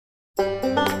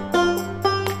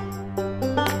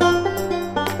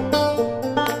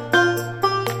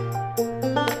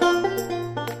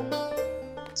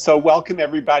So welcome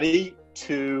everybody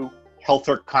to Health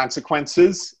or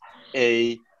Consequences,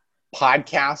 a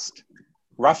podcast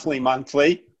roughly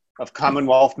monthly of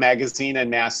CommonWealth Magazine and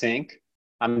Mass Inc.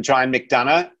 I'm John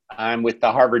McDonough. I'm with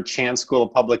the Harvard Chan School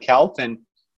of Public Health, and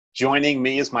joining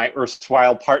me is my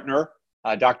erstwhile partner,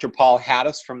 Dr. Paul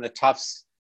Haddis from the Tufts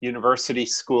University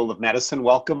School of Medicine.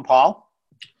 Welcome, Paul.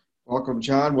 Welcome,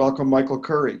 John. Welcome, Michael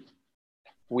Curry.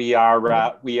 We are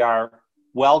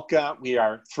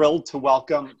thrilled to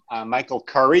welcome Michael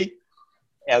Curry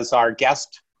as our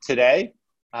guest today.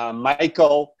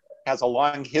 Michael has a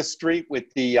long history with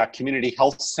the Community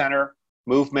Health Center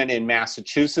movement in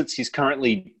Massachusetts. He's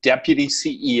currently Deputy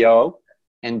CEO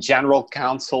and General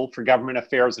Counsel for Government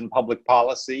Affairs and Public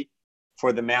Policy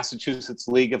for the Massachusetts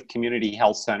League of Community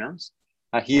Health Centers.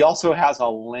 He also has a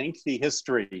lengthy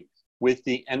history with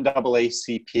the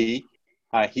NAACP.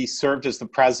 He served as the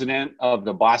president of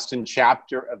the Boston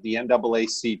chapter of the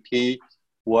NAACP,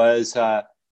 was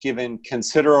given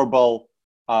considerable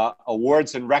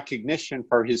awards and recognition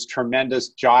for his tremendous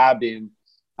job in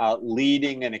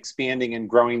leading and expanding and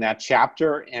growing that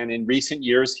chapter. And in recent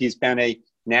years, he's been a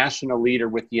national leader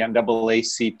with the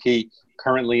NAACP,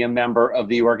 currently a member of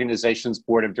the organization's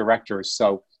board of directors.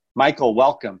 So, Michael,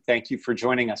 welcome. Thank you for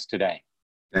joining us today.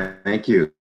 Thank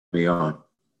you. Be on.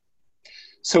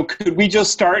 So could we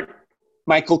just start,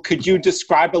 Michael, could you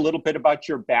describe a little bit about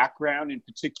your background, in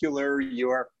particular,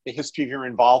 the history of your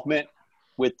involvement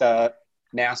with the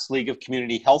Mass League of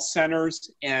Community Health Centers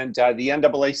and the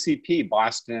NAACP,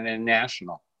 Boston and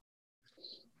National?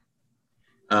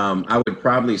 I would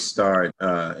probably start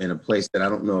in a place that I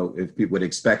don't know if people would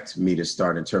expect me to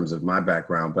start in terms of my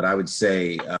background, but I would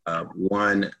say, I'm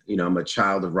a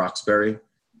child of Roxbury.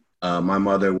 My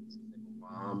mother was a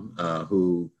mom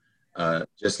who,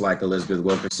 just like Elizabeth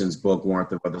Wilkerson's book,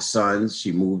 Warmth of Other Suns,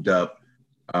 she moved up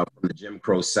from the Jim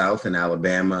Crow South in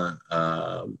Alabama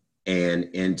and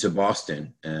into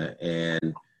Boston. As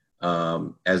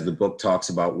the book talks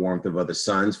about Warmth of Other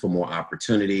Suns, for more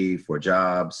opportunity, for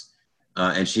jobs,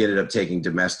 and she ended up taking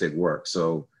domestic work.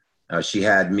 So she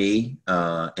had me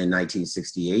in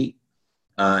 1968,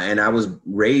 and I was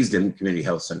raised in community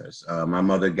health centers. My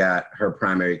mother got her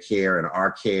primary care and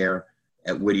our care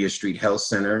at Whittier Street Health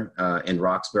Center in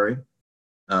Roxbury.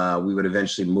 We would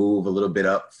eventually move a little bit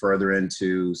up further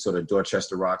into sort of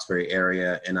Dorchester, Roxbury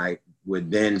area, and I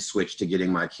would then switch to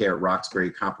getting my care at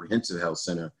Roxbury Comprehensive Health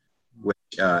Center,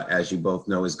 which, as you both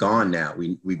know, is gone now.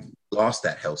 We've lost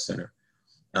that health center.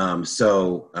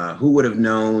 So who would have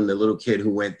known the little kid who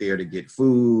went there to get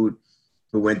food,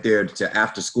 who went there to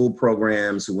after school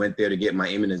programs, who went there to get my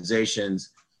immunizations,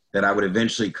 that I would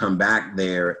eventually come back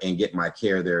there and get my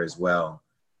care there as well.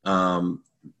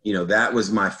 That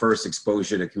was my first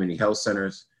exposure to community health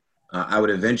centers. I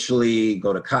would eventually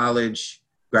go to college,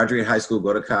 graduate high school,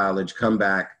 go to college, come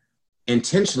back,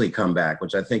 intentionally come back,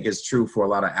 which I think is true for a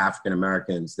lot of African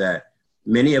Americans, that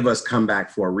many of us come back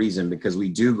for a reason, because we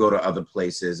do go to other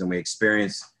places and we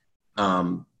experience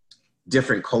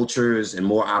different cultures and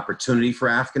more opportunity for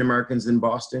African Americans in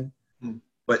Boston.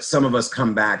 But some of us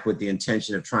come back with the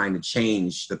intention of trying to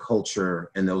change the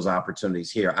culture and those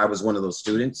opportunities here. I was one of those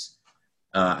students.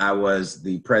 I was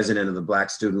the president of the Black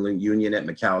Student Union at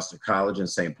Macalester College in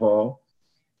St. Paul,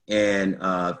 and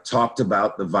talked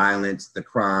about the violence, the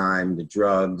crime, the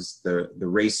drugs, the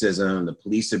racism, the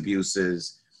police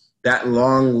abuses, that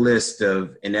long list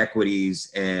of inequities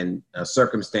and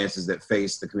circumstances that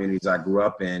face the communities I grew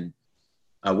up in,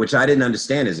 which I didn't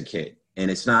understand as a kid. And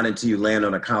it's not until you land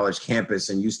on a college campus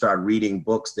and you start reading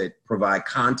books that provide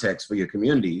context for your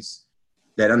communities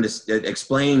that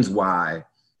explains why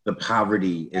the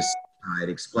poverty is so high. It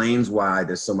explains why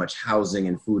there's so much housing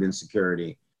and food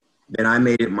insecurity. Then I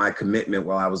made it my commitment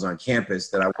while I was on campus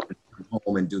that I wanted to come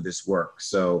home and do this work.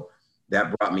 So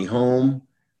that brought me home,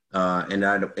 and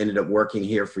I ended up working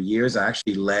here for years. I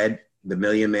actually led the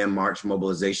Million Man March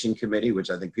Mobilization Committee, which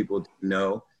I think people didn't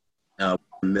know.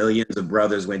 Millions of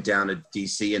brothers went down to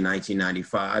DC in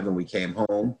 1995 and we came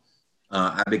home.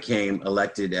 I became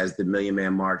elected as the Million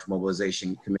Man March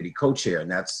Mobilization Committee co-chair, and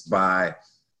that's by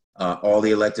all the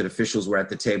elected officials were at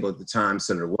the table at the time: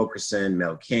 Senator Wilkerson,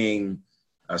 Mel King,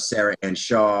 Sarah Ann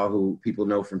Shaw, who people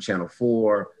know from Channel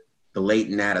 4, the late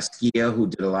Nat Askia, who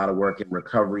did a lot of work in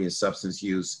recovery and substance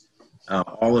use.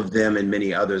 All of them and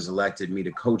many others elected me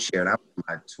to co-chair, and I was in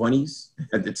my 20s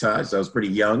at the time, so I was pretty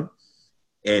young,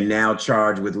 and now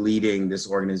charged with leading this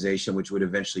organization, which would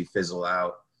eventually fizzle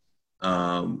out.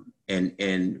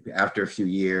 And after a few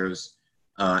years,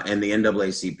 and the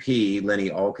NAACP,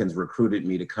 Lenny Alkins recruited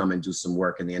me to come and do some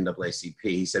work in the NAACP.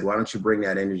 He said, why don't you bring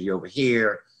that energy over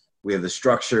here? We have the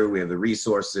structure, we have the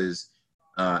resources.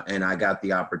 and I got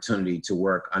the opportunity to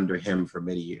work under him for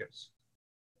many years.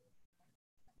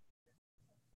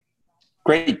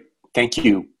 Great, thank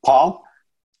you. Paul?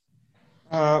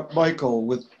 Michael,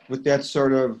 with that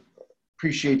sort of,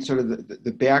 appreciate sort of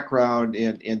the background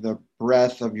and the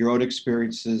breadth of your own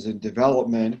experiences and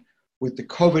development with the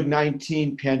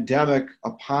COVID-19 pandemic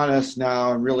upon us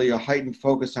now, and really a heightened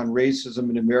focus on racism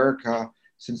in America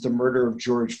since the murder of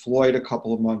George Floyd a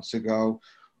couple of months ago.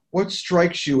 What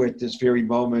strikes you at this very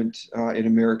moment in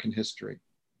American history?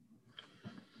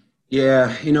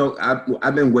 Yeah, you know,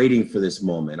 I've been waiting for this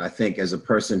moment. I think as a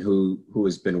person who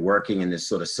has been working in this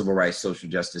sort of civil rights, social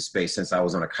justice space since I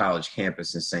was on a college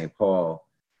campus in St. Paul,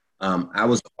 I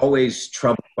was always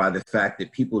troubled by the fact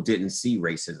that people didn't see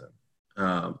racism.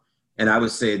 And I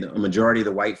would say the majority of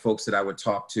the white folks that I would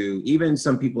talk to, even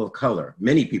some people of color,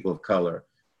 many people of color,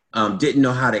 didn't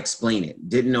know how to explain it,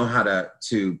 didn't know how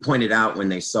to point it out when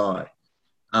they saw it.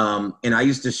 And I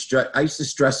used to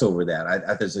stress over that.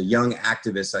 As a young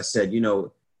activist, I said, you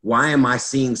know, why am I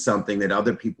seeing something that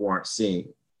other people aren't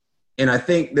seeing? And I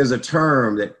think there's a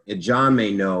term that John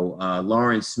may know,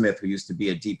 Lawrence Smith, who used to be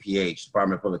at DPH,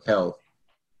 Department of Public Health,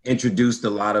 introduced a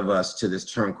lot of us to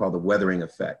this term called the weathering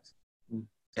effect.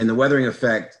 And the weathering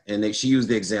effect, and she used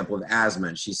the example of asthma.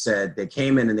 And she said they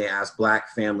came in and they asked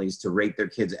Black families to rate their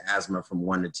kids' asthma from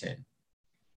 1 to 10.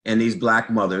 And these Black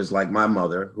mothers, like my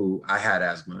mother, who I had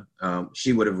asthma,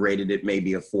 she would have rated it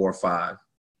maybe a 4 or 5.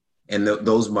 And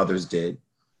those mothers did.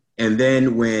 And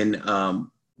then when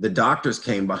the doctors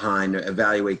came behind to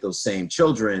evaluate those same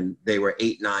children, they were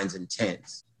 8, 9s, and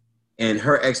 10s. And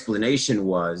her explanation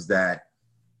was that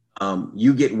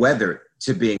you get weathered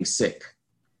to being sick.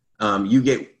 You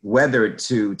get weathered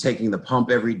to taking the pump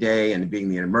every day and being in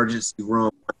the emergency room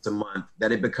once a month,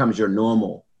 that it becomes your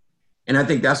normal. And I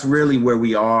think that's really where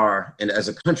we are. And as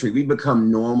a country, we become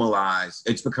normalized.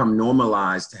 It's become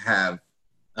normalized to have,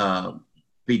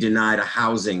 be denied a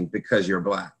housing because you're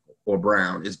Black or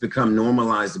brown. It's become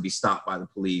normalized to be stopped by the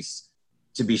police,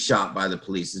 to be shot by the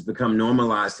police. It's become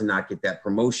normalized to not get that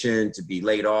promotion, to be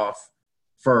laid off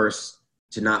first,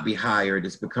 to not be hired.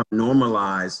 It's become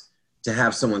normalized to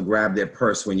have someone grab their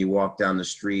purse when you walk down the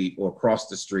street or cross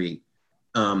the street.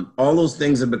 All those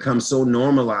things have become so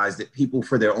normalized that people,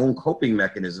 for their own coping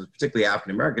mechanisms, particularly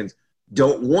African Americans,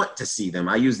 don't want to see them.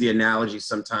 I use the analogy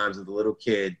sometimes of the little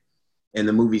kid in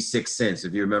the movie Sixth Sense,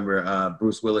 if you remember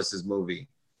Bruce Willis's movie,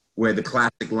 where the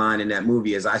classic line in that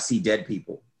movie is, "I see dead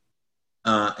people."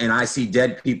 And I see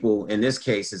dead people in this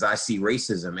case as I see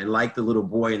racism. And like the little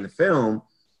boy in the film,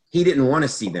 he didn't want to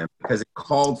see them because it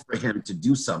called for him to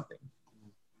do something.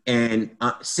 And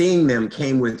seeing them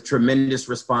came with tremendous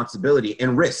responsibility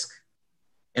and risk.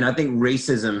 And I think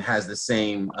racism has the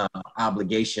same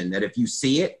obligation, that if you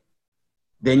see it,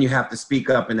 then you have to speak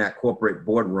up in that corporate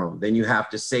boardroom. Then you have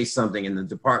to say something in the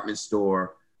department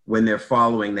store when they're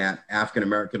following that African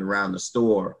American around the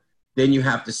store. Then you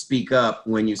have to speak up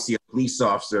when you see a police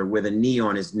officer with a knee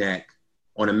on his neck,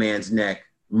 on a man's neck,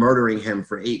 murdering him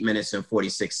for 8 minutes and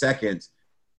 46 seconds.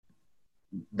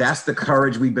 That's the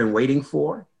courage we've been waiting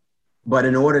for. But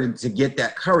in order to get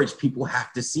that courage, people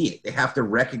have to see it. They have to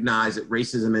recognize that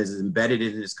racism is embedded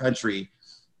in this country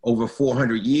over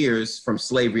 400 years from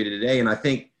slavery to today. And I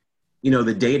think, you know,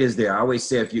 the data is there. I always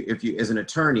say, if you, as an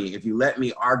attorney, if you let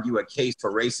me argue a case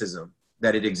for racism,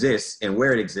 that it exists and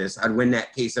where it exists, I'd win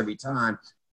that case every time.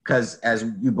 Because as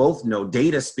you both know,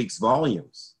 data speaks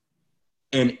volumes.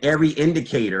 And every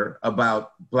indicator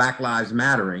about Black Lives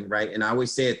Mattering, right? And I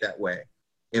always say it that way.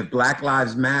 If Black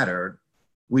Lives mattered,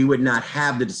 we would not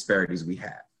have the disparities we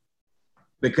have,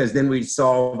 because then we'd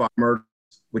solve our murders,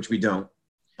 which we don't.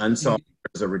 Unsolved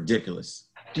murders are ridiculous.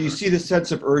 Do you see the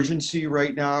sense of urgency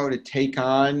right now to take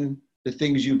on the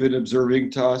things you've been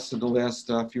observing to us in the last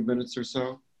few minutes or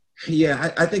so?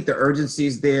 Yeah, I think the urgency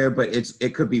is there, but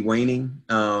it could be waning.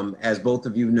 As both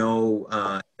of you know,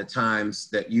 the times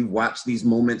that you've watched these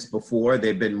moments before,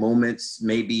 they've been moments,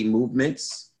 maybe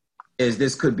movements. Is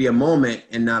this could be a moment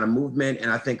and not a movement.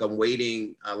 And I think I'm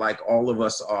waiting, like all of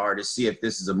us are, to see if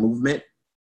this is a movement.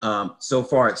 So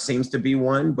far, it seems to be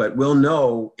one, but we'll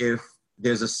know if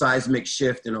there's a seismic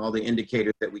shift in all the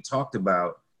indicators that we talked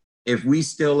about. If we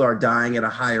still are dying at a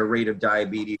higher rate of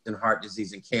diabetes and heart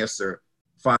disease and cancer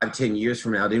 5, 10 years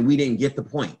from now, then we didn't get the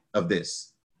point of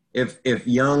this. If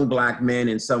young Black men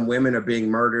and some women are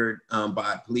being murdered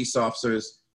by police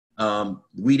officers,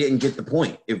 we didn't get the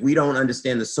point. If we don't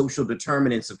understand the social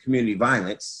determinants of community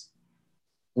violence,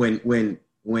 when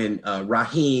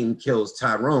Raheem kills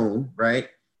Tyrone, right?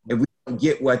 If we don't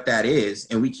get what that is,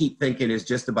 and we keep thinking it's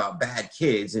just about bad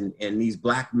kids and these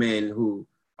Black men who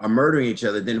are murdering each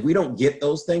other, then if we don't get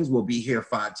those things, we'll be here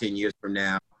 5, 10 years from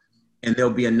now, and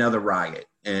there'll be another riot.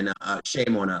 And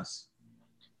shame on us.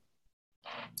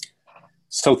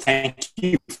 So thank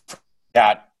you for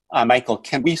that, Michael.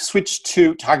 Can we switch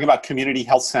to talking about community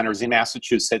health centers in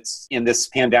Massachusetts in this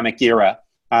pandemic era?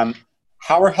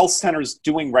 How are health centers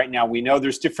doing right now? We know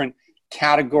there's different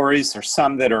categories. There's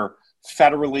some that are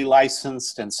federally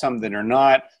licensed and some that are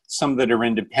not, some that are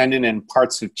independent and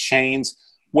parts of chains.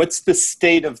 What's the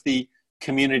state of the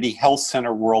community health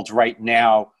center world right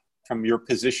now from your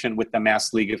position with the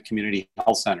Mass League of Community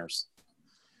Health Centers?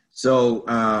 So,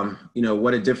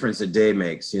 what a difference a day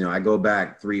makes. I go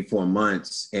back 3-4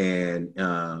 months, and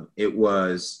it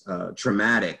was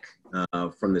traumatic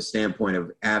from the standpoint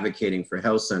of advocating for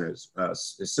health centers.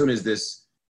 As soon as this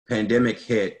pandemic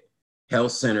hit,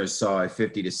 health centers saw a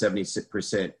 50 to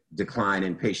 70% decline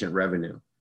in patient revenue.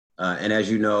 And as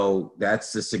you know,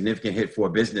 that's a significant hit for a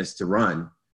business to run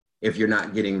if you're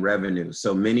not getting revenue.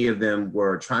 So many of them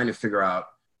were trying to figure out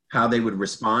how they would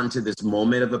respond to this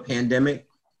moment of a pandemic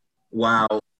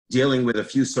while dealing with a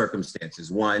few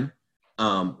circumstances. One,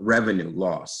 revenue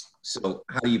loss. So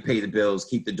how do you pay the bills,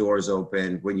 keep the doors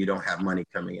open when you don't have money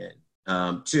coming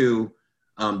in? Two,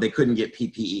 they couldn't get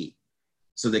PPE.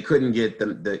 So they couldn't get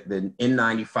the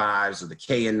N95s or the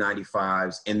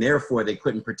KN95s, and therefore they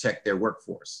couldn't protect their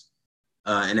workforce.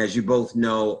 And as you both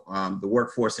know, the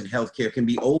workforce in healthcare can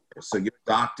be older. So you're a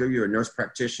doctor, you're a nurse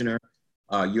practitioner,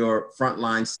 your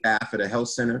frontline staff at a health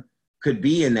center could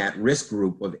be in that risk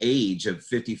group of age of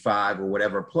 55 or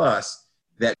whatever plus,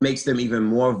 that makes them even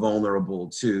more vulnerable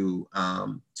to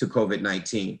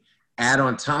COVID-19. Add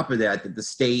on top of that the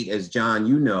state, as John,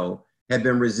 had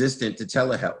been resistant to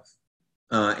telehealth.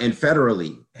 And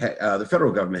federally, the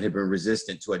federal government had been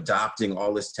resistant to adopting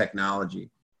all this technology.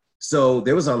 So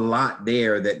there was a lot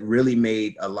there that really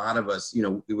made a lot of us,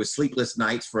 it was sleepless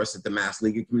nights for us at the Mass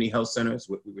League of Community Health Centers,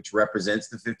 which represents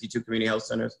the 52 community health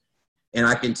centers. And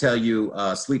I can tell you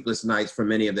sleepless nights for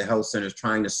many of the health centers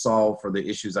trying to solve for the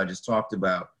issues I just talked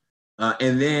about.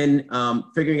 And then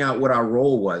figuring out what our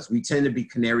role was. We tend to be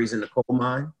canaries in the coal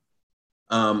mine.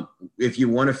 If you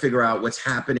want to figure out what's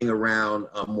happening around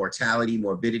mortality,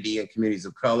 morbidity in communities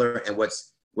of color and what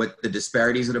the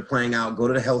disparities that are playing out, go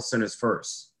to the health centers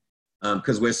first,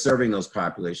 because we're serving those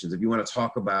populations. If you want to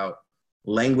talk about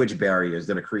language barriers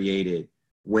that are created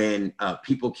when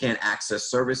people can't access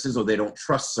services or they don't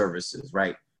trust services,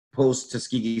 right? Post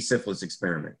Tuskegee syphilis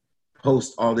experiment,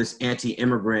 post all this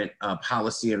anti-immigrant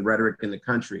policy and rhetoric in the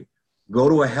country, go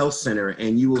to a health center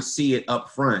and you will see it up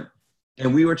front.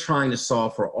 And we were trying to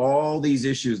solve for all these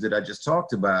issues that I just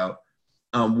talked about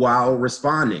while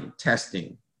responding,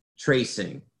 testing,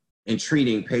 tracing, and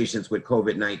treating patients with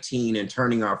COVID-19 and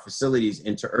turning our facilities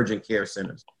into urgent care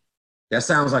centers. That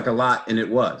sounds like a lot, and it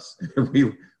was.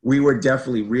 We were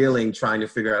definitely reeling, trying to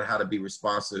figure out how to be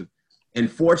responsive. And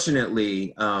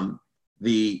fortunately,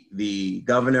 the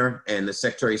governor and the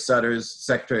Secretary Sutters,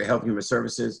 Secretary of Health and Human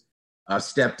Services,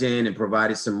 stepped in and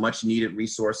provided some much needed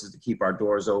resources to keep our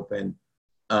doors open.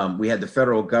 We had the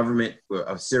federal government,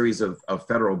 a series of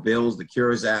federal bills, the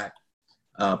Cures Act,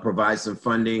 provide some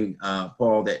funding,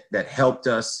 Paul, that helped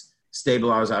us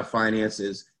stabilize our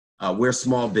finances. We're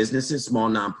small businesses, small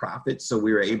nonprofits, so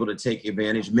we were able to take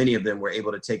advantage, many of them were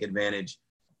able to take advantage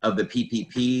of the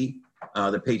PPP,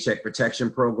 the Paycheck Protection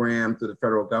Program through the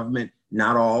federal government.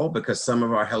 Not all, because some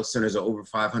of our health centers are over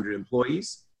 500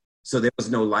 employees. So there was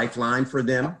no lifeline for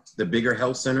them, the bigger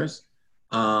health centers.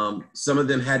 Some of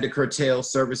them had to curtail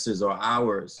services or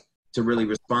hours to really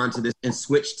respond to this and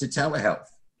switch to telehealth.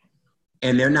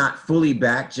 And they're not fully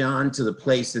back, John, to the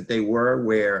place that they were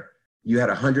where you had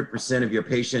 100% of your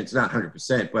patients, not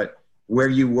 100%, but where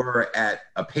you were at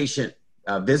a patient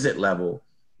visit level.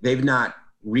 They've not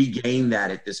regained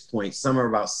that at this point. Some are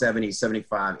about 70,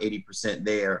 75, 80%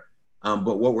 there.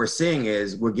 But what we're seeing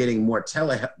is we're getting more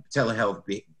telehealth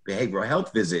behavioral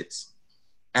health visits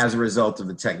as a result of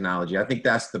the technology. I think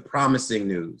that's the promising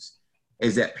news,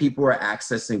 is that people are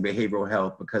accessing behavioral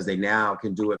health because they now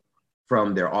can do it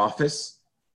from their office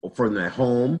or from their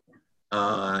home,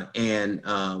 and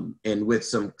with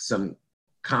some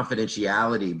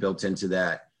confidentiality built into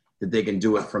that they can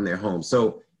do it from their home.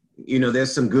 So,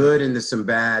 there's some good and there's some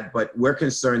bad, but we're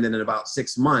concerned that in about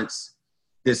 6 months,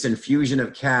 this infusion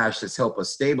of cash that's helped us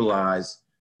stabilize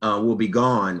will be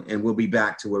gone, and we'll be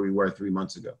back to where we were 3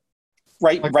 months ago.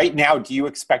 Right now, do you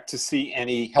expect to see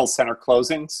any health center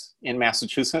closings in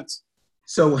Massachusetts?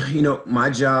 So, my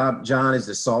job, John, is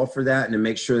to solve for that and to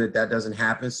make sure that doesn't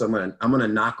happen. So I'm gonna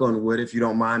knock on wood, if you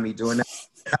don't mind me doing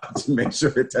that, to make sure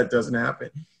that doesn't happen.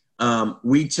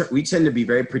 We tend to be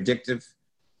very predictive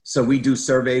So we do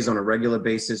surveys on a regular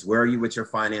basis. Where are you with your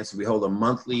finances? We hold a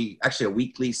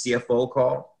weekly CFO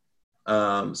call.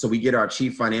 So we get our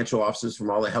chief financial officers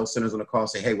from all the health centers on the call,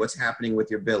 say, hey, what's happening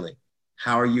with your billing?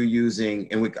 How are you using,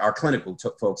 and with our clinical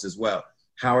folks as well,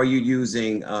 how are you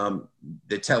using the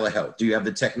telehealth? Do you have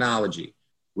the technology?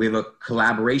 We have a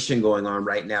collaboration going on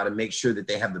right now to make sure that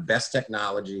they have the best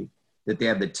technology, that they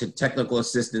have the technical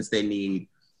assistance they need.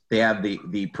 They have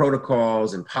the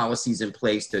protocols and policies in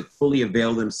place to fully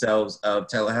avail themselves of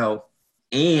telehealth.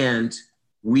 And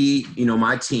we,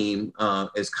 my team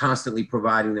is constantly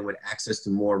providing them with access to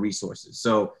more resources.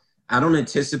 So I don't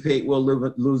anticipate we'll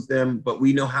lose them, but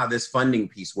we know how this funding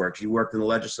piece works. You worked in the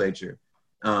legislature.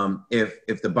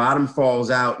 If the bottom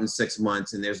falls out in 6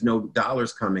 months and there's no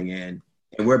dollars coming in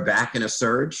and we're back in a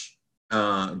surge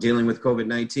dealing with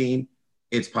COVID-19,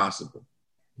 it's possible.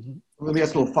 Let me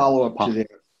ask a little follow-up to that.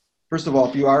 First of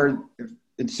all, if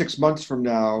in 6 months from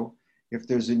now, if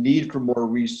there's a need for more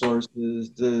resources,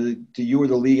 do you or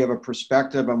the league have a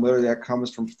perspective on whether that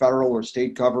comes from federal or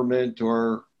state government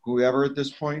or whoever at this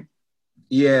point?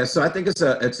 Yeah, so I think it's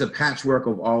a patchwork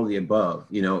of all the above.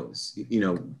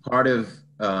 Part of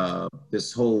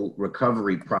this whole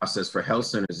recovery process for health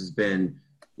centers has been,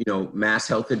 mass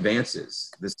health advances.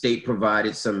 The state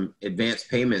provided some advanced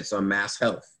payments on mass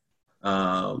health.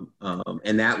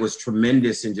 And that was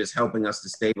tremendous in just helping us to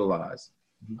stabilize.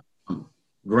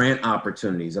 Grant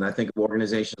opportunities, and I think of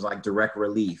organizations like Direct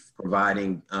Relief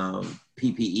providing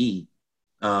PPE,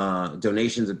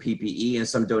 donations of PPE and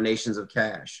some donations of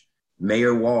cash.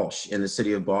 Mayor Walsh in the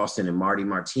city of Boston and Marty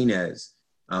Martinez,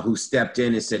 who stepped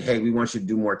in and said, hey, we want you to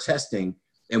do more testing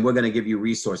and we're going to give you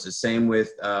resources. Same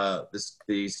with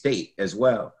the state as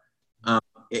well.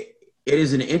 It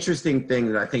is an interesting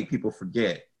thing that I think people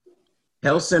forget.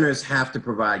 Health centers have to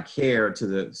provide care to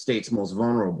the state's most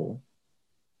vulnerable,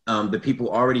 the people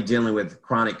already dealing with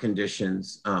chronic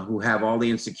conditions, who have all the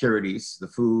insecurities, the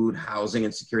food, housing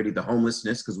insecurity, the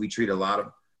homelessness, because we treat a lot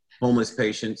of homeless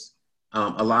patients,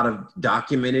 a lot of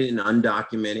documented and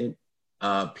undocumented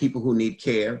people who need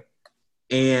care.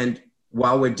 And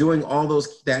while we're doing all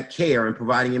that care and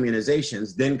providing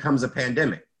immunizations, then comes a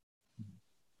pandemic.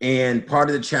 And part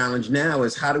of the challenge now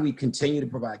is how do we continue to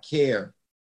provide care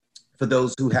for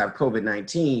those who have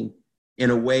COVID-19 in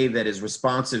a way that is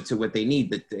responsive to what they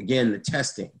need. But again, the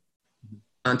testing,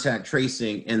 contact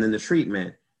tracing, and then the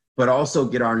treatment, but also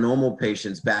get our normal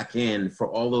patients back in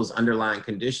for all those underlying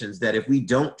conditions that if we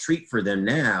don't treat for them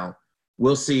now,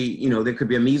 we'll see, there could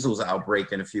be a measles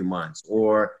outbreak in a few months,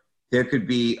 or there could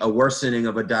be a worsening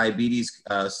of a diabetes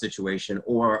situation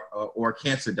or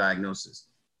cancer diagnosis.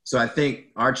 So I think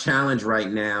our challenge right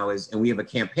now is, and we have a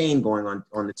campaign going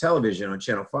on the television on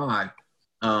Channel 5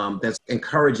 that's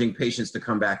encouraging patients to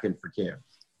come back in for care.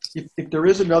 If there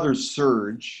is another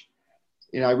surge,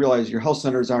 and I realize your health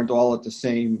centers aren't all at the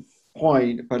same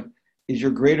point, but is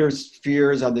your greatest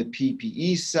fears on the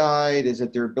PPE side? Is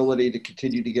it their ability to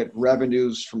continue to get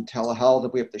revenues from telehealth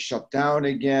if we have to shut down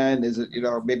again? Is it,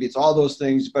 maybe it's all those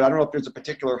things, but I don't know if there's a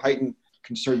particular heightened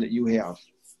concern that you have.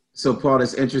 So Paul,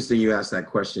 it's interesting you asked that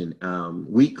question.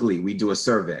 Weekly, we do a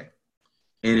survey.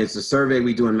 And it's a survey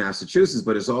we do in Massachusetts,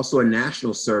 but it's also a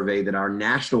national survey that our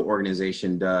national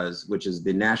organization does, which is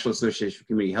the National Association for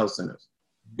Community Health Centers.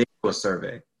 They do a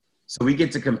survey. So we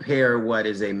get to compare what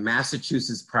is a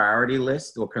Massachusetts priority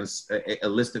list or a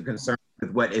list of concerns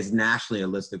with what is nationally a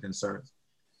list of concerns.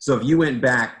 So if you went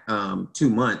back 2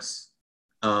 months,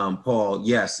 Paul,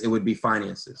 yes, it would be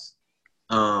finances.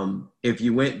 If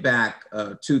you went back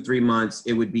 2-3 months,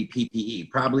 it would be PPE.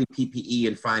 Probably PPE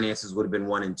and finances would have been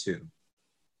 1 and 2.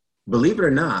 Believe it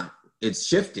or not, it's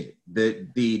shifted.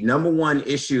 The number one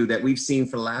issue that we've seen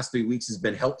for the last 3 weeks has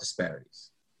been health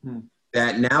disparities.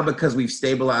 That now, because we've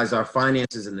stabilized our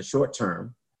finances in the short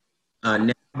term,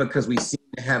 now because we seem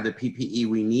to have the PPE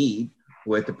we need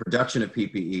with the production of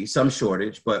PPE, some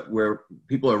shortage, but where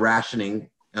people are rationing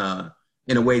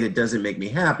in a way that doesn't make me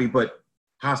happy, but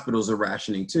hospitals are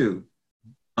rationing too.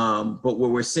 But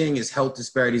what we're seeing is health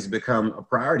disparities become a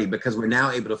priority because we're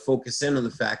now able to focus in on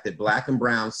the fact that Black and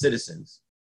brown citizens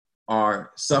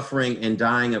are suffering and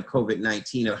dying of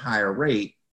COVID-19 at a higher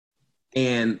rate.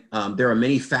 And there are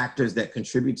many factors that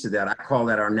contribute to that. I call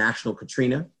that our national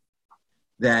Katrina,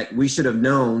 that we should have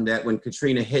known that when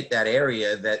Katrina hit that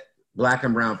area, that Black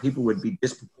and brown people would be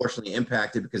disproportionately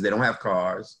impacted because they don't have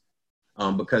cars,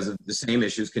 because of the same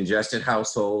issues, congested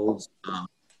households,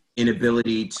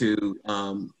 inability to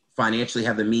financially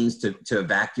have the means to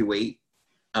evacuate.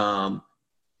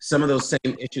 Some of those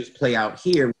same issues play out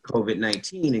here with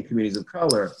COVID-19 in communities of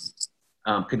color,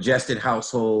 congested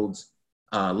households,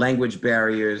 language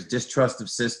barriers, distrust of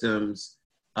systems,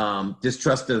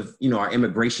 distrust of, our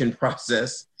immigration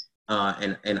process,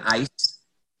 and ICE,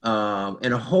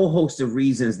 and a whole host of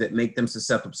reasons that make them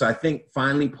susceptible. So I think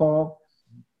finally, Paul,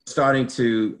 starting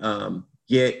to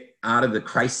get out of the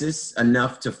crisis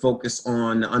enough to focus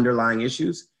on the underlying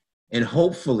issues, and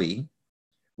hopefully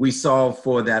we solve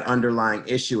for that underlying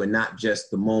issue and not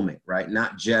just the moment, right?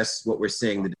 Not just what we're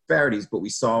seeing, the disparities, but we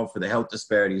solve for the health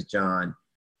disparities, John,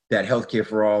 that Healthcare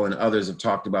for All and others have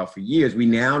talked about for years. We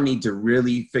now need to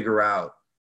really figure out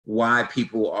why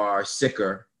people are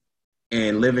sicker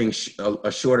and living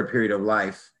a shorter period of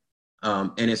life.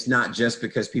 And it's not just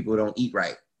because people don't eat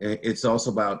right. It's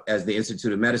also about, as the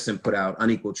Institute of Medicine put out,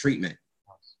 unequal treatment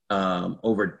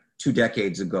over 2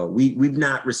 decades ago. We've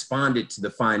not responded to the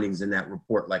findings in that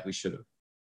report like we should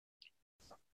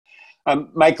have.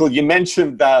 Michael, you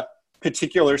mentioned the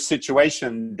particular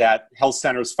situation that health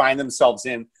centers find themselves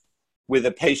in with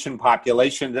a patient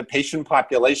population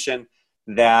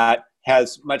that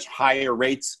has much higher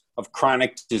rates of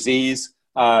chronic disease,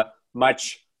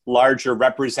 much larger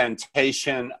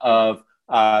representation of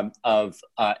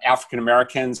African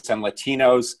Americans and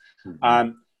Latinos.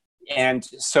 And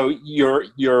so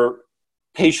your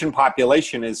patient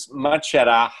population is much at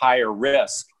a higher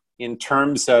risk in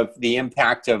terms of the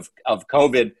impact of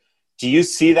COVID. Do you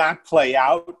see that play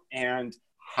out? And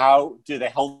how do the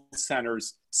health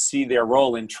centers see their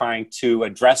role in trying to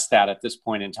address that at this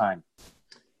point in time?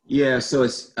 Yeah, so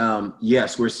it's,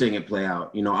 yes, we're seeing it play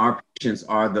out. Our patients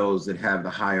are those that have the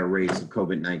higher rates of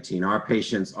COVID-19. Our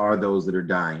patients are those that are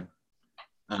dying,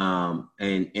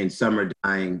 and some are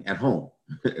dying at home.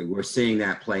 We're seeing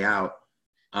that play out,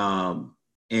 and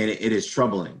it is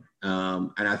troubling.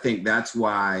 And I think that's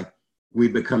why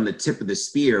we've become the tip of the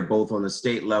spear, both on the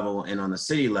state level and on the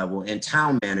city level, and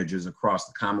town managers across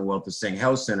the Commonwealth are saying,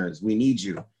 health centers, we need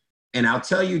you. And I'll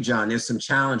tell you, John, there's some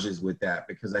challenges with that,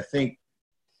 because I think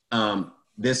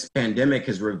this pandemic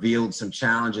has revealed some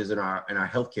challenges in our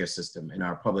healthcare system, in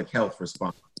our public health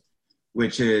response,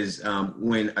 which is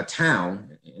when a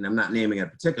town, and I'm not naming a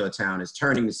particular town, is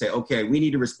turning to say, okay, we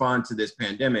need to respond to this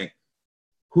pandemic.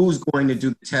 Who's going to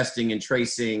do the testing and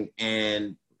tracing?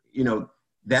 And,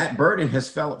 that burden has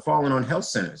fallen on health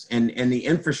centers, and the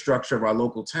infrastructure of our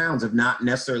local towns have not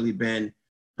necessarily been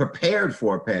prepared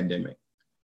for a pandemic.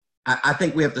 I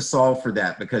think we have to solve for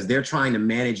that, because they're trying to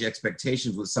manage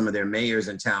expectations with some of their mayors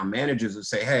and town managers who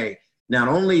say, hey, not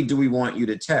only do we want you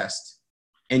to test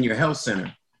in your health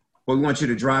center, but we want you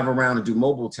to drive around and do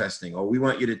mobile testing, or we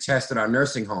want you to test at our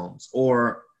nursing homes,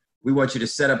 or we want you to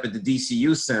set up at the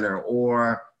DCU Center,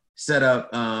 or set up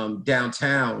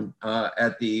downtown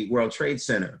at the World Trade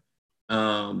Center,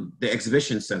 the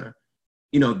Exhibition Center.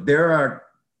 There are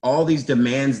all these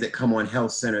demands that come on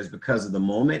health centers because of the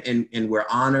moment, and we're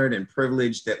honored and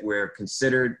privileged that we're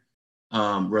considered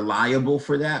reliable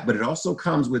for that, but it also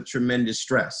comes with tremendous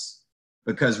stress,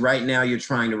 because right now you're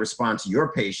trying to respond to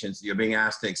your patients. You're being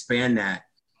asked to expand that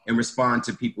and respond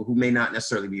to people who may not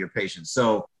necessarily be your patients.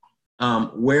 So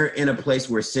we're in a place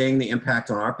where we're seeing the impact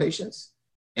on our patients,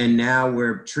 and now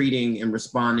we're treating and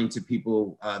responding to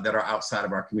people that are outside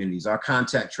of our communities. Our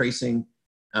contact tracing,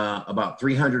 about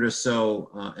 300 or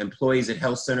so employees at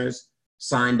health centers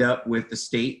signed up with the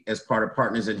state as part of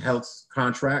Partners in Health's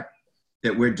contract,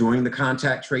 that we're doing the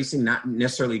contact tracing, not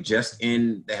necessarily just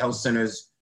in the health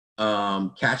center's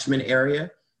catchment area,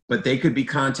 but they could be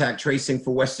contact tracing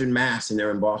for Western Mass, and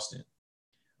they're in Boston.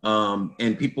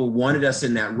 And people wanted us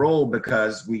in that role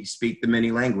because we speak the many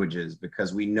languages,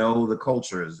 because we know the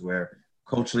cultures, we're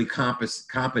culturally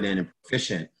competent and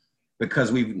proficient,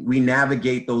 because we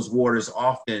navigate those waters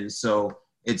often. So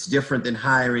it's different than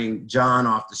hiring John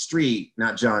off the street,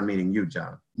 not John meaning you,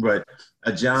 John, but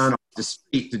a John off the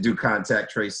street to do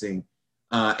contact tracing.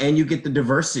 And you get the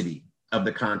diversity of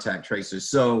the contact tracers.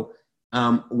 So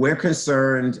we're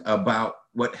concerned about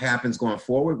what happens going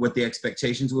forward, what the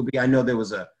expectations will be. I know there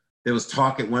was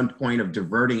talk at one point of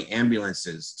diverting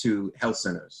ambulances to health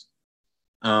centers.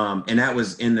 And that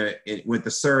was with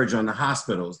the surge on the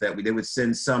hospitals, that they would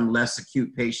send some less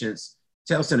acute patients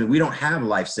to health centers. We don't have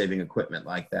life-saving equipment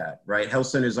like that, right? Health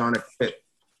centers aren't equipped,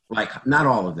 like not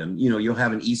all of them. You'll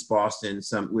have an East Boston,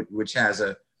 which has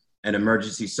an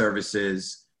emergency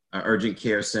services, urgent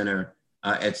care center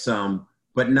at some,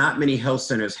 but not many health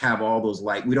centers have all those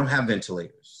we don't have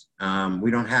ventilators.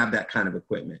 We don't have that kind of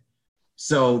equipment.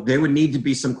 So there would need to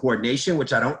be some coordination,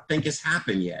 which I don't think has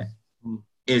happened yet,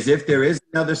 is if there is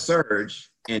another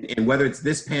surge, and whether it's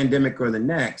this pandemic or the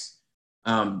next,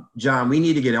 John, we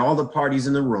need to get all the parties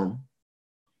in the room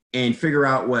and figure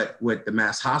out what the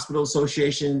Mass Hospital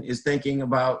Association is thinking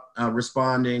about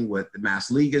responding, what the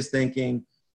Mass League is thinking,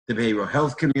 the behavioral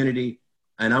health community,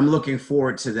 And I'm looking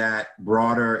forward to that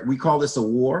broader, we call this a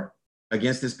war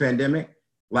against this pandemic.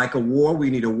 Like a war, we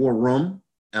need a war room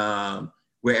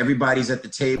where everybody's at the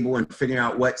table and figuring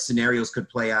out what scenarios could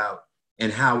play out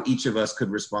and how each of us could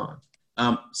respond.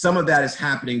 Some of that is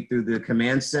happening through the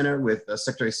command center with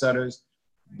Secretary Sutters,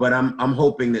 but I'm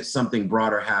hoping that something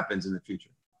broader happens in the future.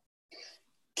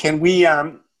 Can we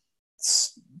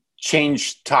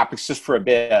change topics just for a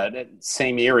bit?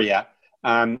 Same area.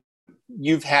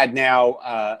 You've had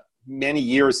now many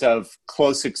years of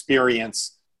close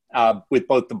experience with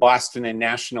both the Boston and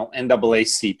national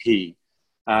NAACP.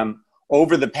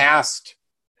 Over the past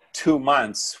 2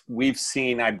 months, we've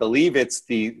seen, I believe it's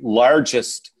the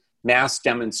largest mass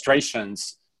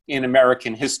demonstrations in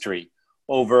American history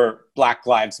over Black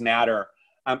Lives Matter.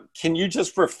 Can you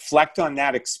just reflect on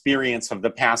that experience of the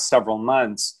past several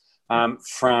months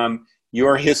from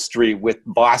your history with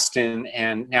Boston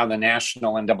and now the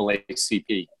national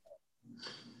NAACP?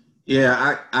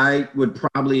 Yeah, I would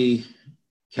probably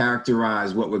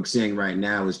characterize what we're seeing right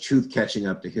now as truth catching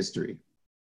up to history.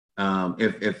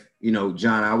 If you know,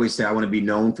 John, I always say I want to be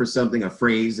known for something, a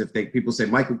phrase. If people say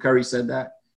Michael Curry said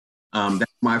that,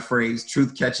 that's my phrase,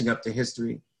 truth catching up to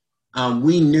history.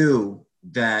 We knew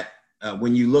that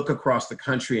when you look across the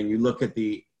country and you look at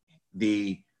the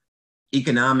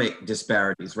economic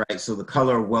disparities, right? So the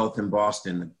color of wealth in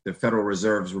Boston, the Federal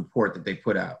Reserve's report that they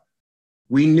put out,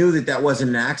 we knew that that wasn't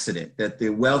an accident, that the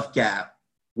wealth gap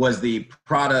was the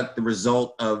product, the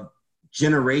result of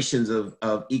generations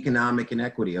of economic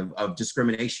inequity, of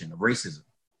discrimination, of racism.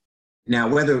 Now,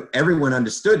 whether everyone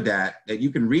understood that you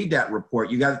can read that report,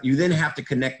 you then have to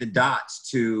connect the dots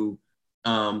to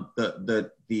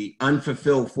the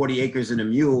unfulfilled 40 acres and a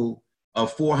mule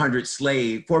of 4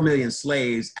 million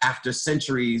slaves after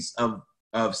centuries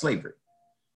of slavery.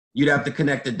 You'd have to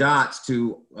connect the dots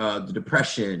to the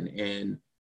Depression and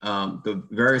the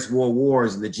various world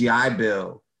wars and the GI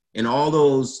Bill and all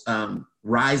those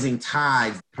rising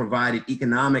tides provided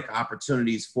economic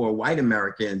opportunities for white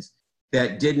Americans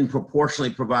that didn't proportionally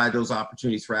provide those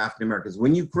opportunities for African Americans.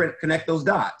 When you connect those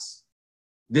dots,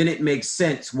 then it makes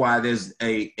sense why there's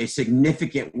a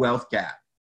significant wealth gap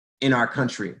in our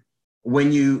country.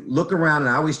 When you look around, and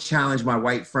I always challenge my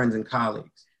white friends and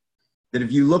colleagues, that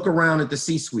if you look around at the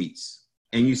C-suites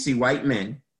and you see white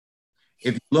men,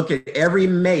 if you look at every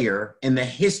mayor in the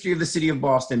history of the city of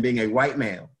Boston being a white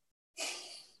male,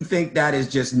 you think that is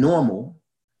just normal,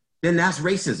 then that's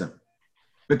racism.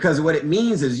 Because what it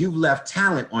means is you've left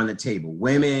talent on the table,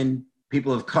 women,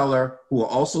 people of color who are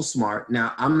also smart.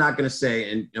 Now, I'm not going to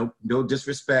say, and no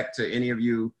disrespect to any of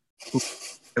you who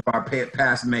are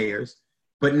past mayors,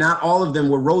 but not all of them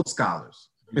were Rhodes Scholars.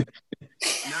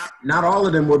 not all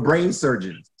of them were brain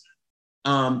surgeons.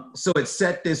 So it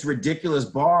set this ridiculous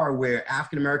bar where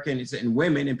African Americans and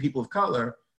women and people of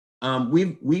color,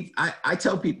 I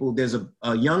tell people there's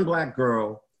a young Black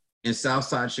girl in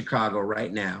Southside Chicago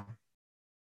right now,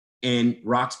 in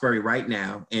Roxbury right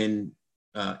now, in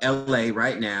LA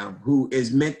right now, who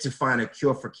is meant to find a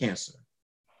cure for cancer.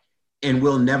 And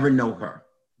we'll never know her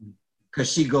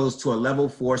because she goes to a level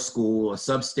 4 school, a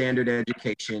substandard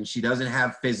education. She doesn't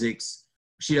have physics.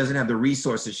 She doesn't have the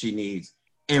resources she needs.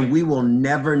 And we will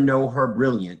never know her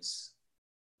brilliance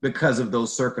because of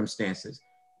those circumstances.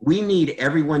 We need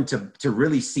everyone to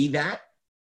really see that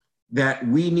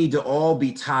we need to all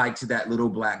be tied to that little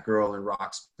Black girl in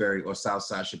Roxbury or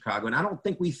Southside Chicago. And I don't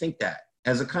think we think that.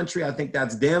 As a country, I think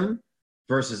that's them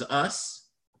versus us.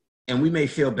 And we may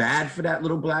feel bad for that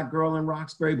little Black girl in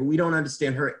Roxbury, but we don't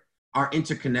understand our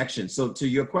interconnection. So to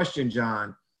your question,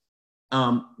 John,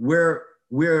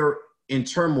 we're in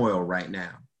turmoil right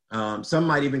now. Some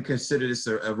might even consider this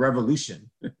a revolution,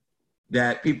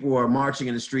 that people are marching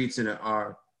in the streets and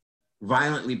are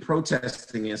violently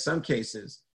protesting in some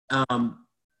cases. And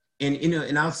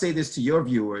I'll say this to your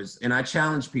viewers, and I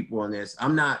challenge people on this.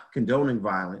 I'm not condoning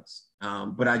violence,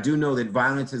 but I do know that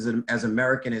violence is as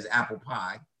American as apple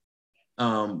pie.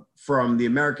 From the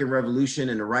American Revolution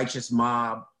and the righteous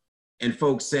mob and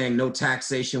folks saying no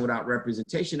taxation without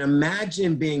representation.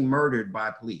 Imagine being murdered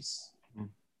by police,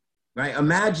 right?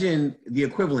 Imagine the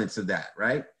equivalence of that,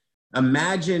 right?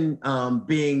 Imagine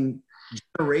being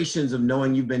generations of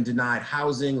knowing you've been denied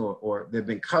housing or there've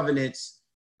been covenants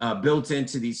built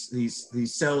into these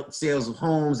sales of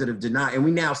homes that have denied, and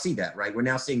we now see that, right? We're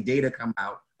now seeing data come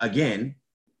out again,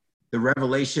 the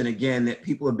revelation again that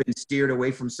people have been steered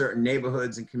away from certain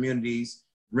neighborhoods and communities,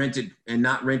 rented and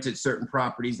not rented certain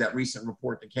properties, that recent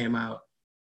report that came out.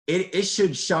 It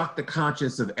should shock the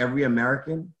conscience of every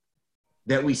American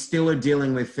that we still are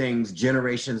dealing with things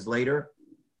generations later.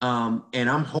 And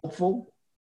I'm hopeful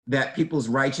that people's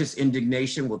righteous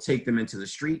indignation will take them into the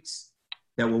streets,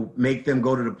 that will make them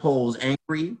go to the polls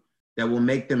angry, that will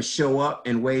make them show up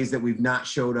in ways that we've not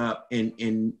showed up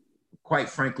in quite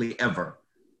frankly, ever.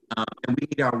 And we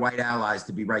need our white allies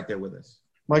to be right there with us.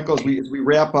 Michael, as we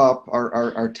wrap up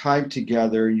our time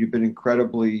together, you've been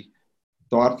incredibly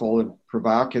thoughtful and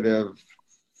provocative,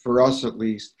 for us at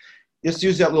least. Let's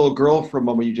use that little girl for a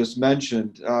moment you just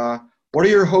mentioned. What are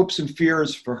your hopes and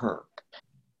fears for her?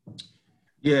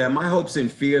 Yeah, my hopes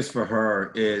and fears for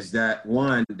her is that,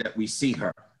 one, that we see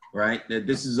her, right? That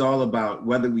this is all about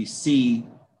whether we see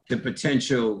the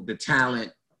potential, the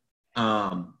talent,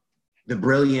 the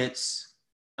brilliance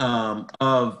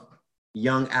of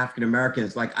young African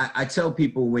Americans. Like I tell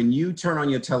people, when you turn on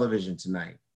your television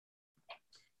tonight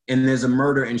and there's a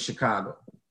murder in Chicago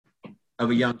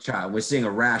of a young child, we're seeing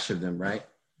a rash of them, right?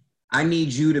 I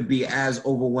need you to be as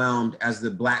overwhelmed as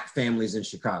the Black families in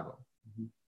Chicago.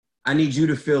 I need you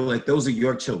to feel like those are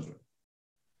your children.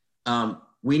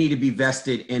 We need to be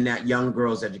vested in that young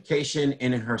girl's education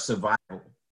and in her survival.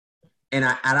 And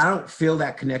I don't feel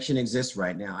that connection exists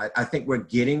right now. I think we're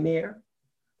getting there.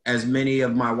 As many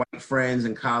of my white friends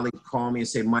and colleagues call me and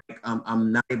say, Mike,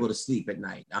 I'm not able to sleep at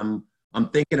night. I'm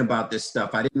thinking about this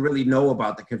stuff. I didn't really know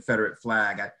about the Confederate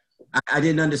flag. I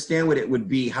didn't understand what it would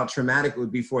be, how traumatic it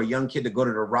would be for a young kid to go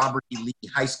to the Robert E. Lee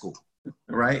High School,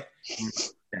 right?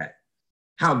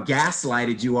 How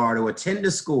gaslighted you are to attend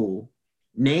a school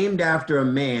named after a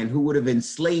man who would have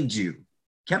enslaved you,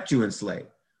 kept you enslaved.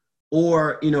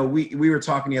 Or, you know, we were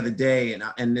talking the other day,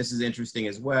 and this is interesting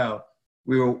as well.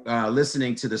 We were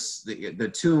listening to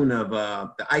the tune of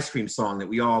the ice cream song that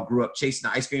we all grew up chasing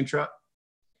the ice cream truck.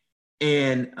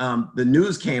 And the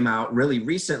news came out really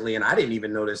recently, and I didn't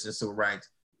even know this in civil rights,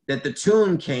 that the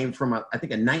tune came from, I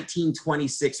think, a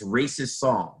 1926 racist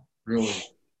song. Really?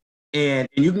 And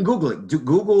you can Google it.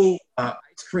 Google ice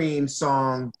cream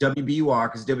song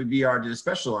WBUR, because WBUR did a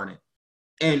special on it.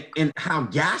 And how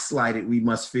gaslighted we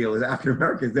must feel as African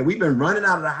Americans, that we've been running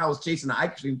out of the house chasing the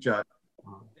ice cream truck.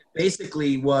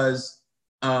 Basically was,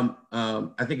 I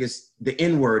think it's the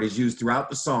N-word is used throughout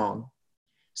the song.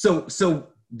 So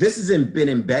this has been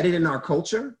embedded in our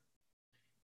culture.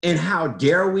 And how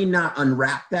dare we not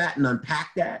unwrap that and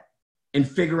unpack that and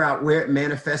figure out where it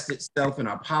manifests itself in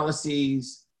our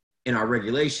policies, in our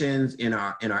regulations, in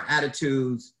our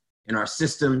attitudes, in our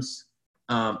systems.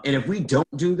 And if we don't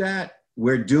do that,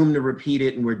 we're doomed to repeat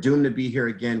it, and we're doomed to be here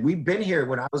again. We've been here.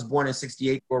 When I was born in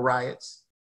 '68, there were riots.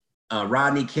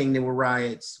 Rodney King, there were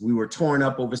riots. We were torn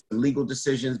up over some legal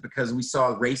decisions because we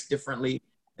saw race differently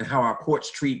and how our courts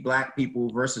treat Black people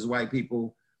versus white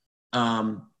people.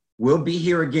 We'll be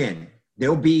here again.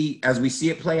 There'll be, as we see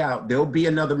it play out, there'll be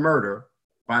another murder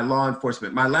by law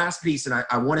enforcement. My last piece, and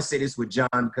I want to say this with John,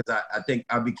 because I think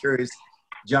I'll be curious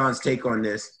John's take on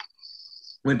this.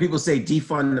 When people say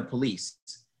defund the police,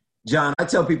 John, I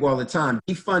tell people all the time,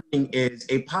 defunding is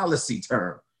a policy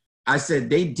term. I said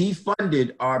they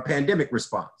defunded our pandemic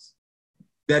response.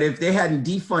 That if they hadn't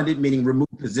defunded, meaning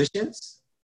removed positions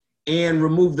and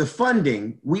removed the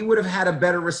funding, we would have had a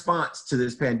better response to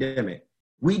this pandemic.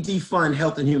 We defund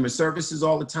health and human services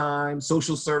all the time,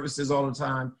 social services all the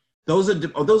time. Those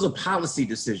are policy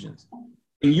decisions.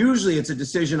 And usually it's a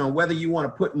decision on whether you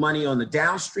want to put money on the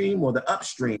downstream or the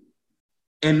upstream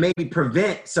and maybe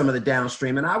prevent some of the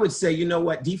downstream. And I would say, you know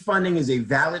what, defunding is a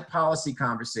valid policy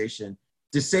conversation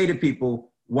to say to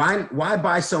people, why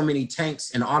buy so many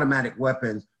tanks and automatic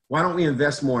weapons? Why don't we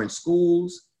invest more in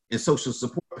schools, in social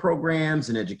support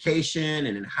programs, in education,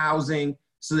 and in housing,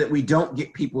 so that we don't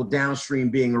get people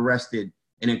downstream being arrested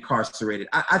and incarcerated?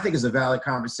 I think it's a valid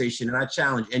conversation, and I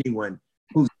challenge anyone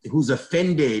who's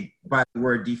offended by the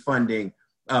word defunding.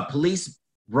 Police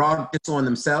brought this on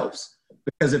themselves,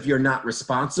 because if you're not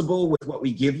responsible with what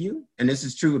we give you, and this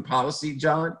is true with policy,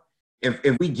 John,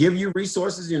 if we give you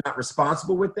resources, you're not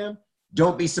responsible with them,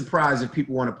 don't be surprised if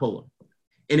people want to pull them.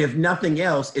 And if nothing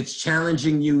else, it's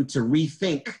challenging you to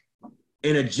rethink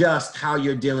and adjust how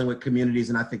you're dealing with communities,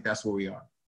 and I think that's where we are.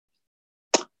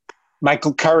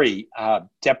 Michael Curry,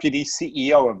 Deputy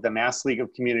CEO of the Mass League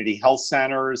of Community Health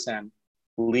Centers and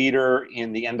leader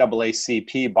in the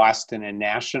NAACP Boston and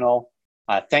National.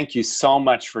 Thank you so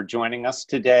much for joining us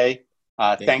today.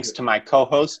 Thanks to my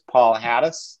co-host, Paul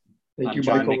Haddis. Thank I'm you,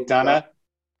 John Michael. McDonough.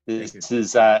 This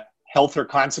is Health or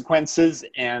Consequences,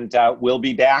 and we'll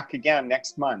be back again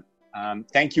next month.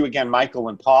 Thank you again, Michael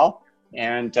and Paul,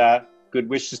 and good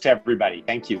wishes to everybody.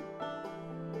 Thank you.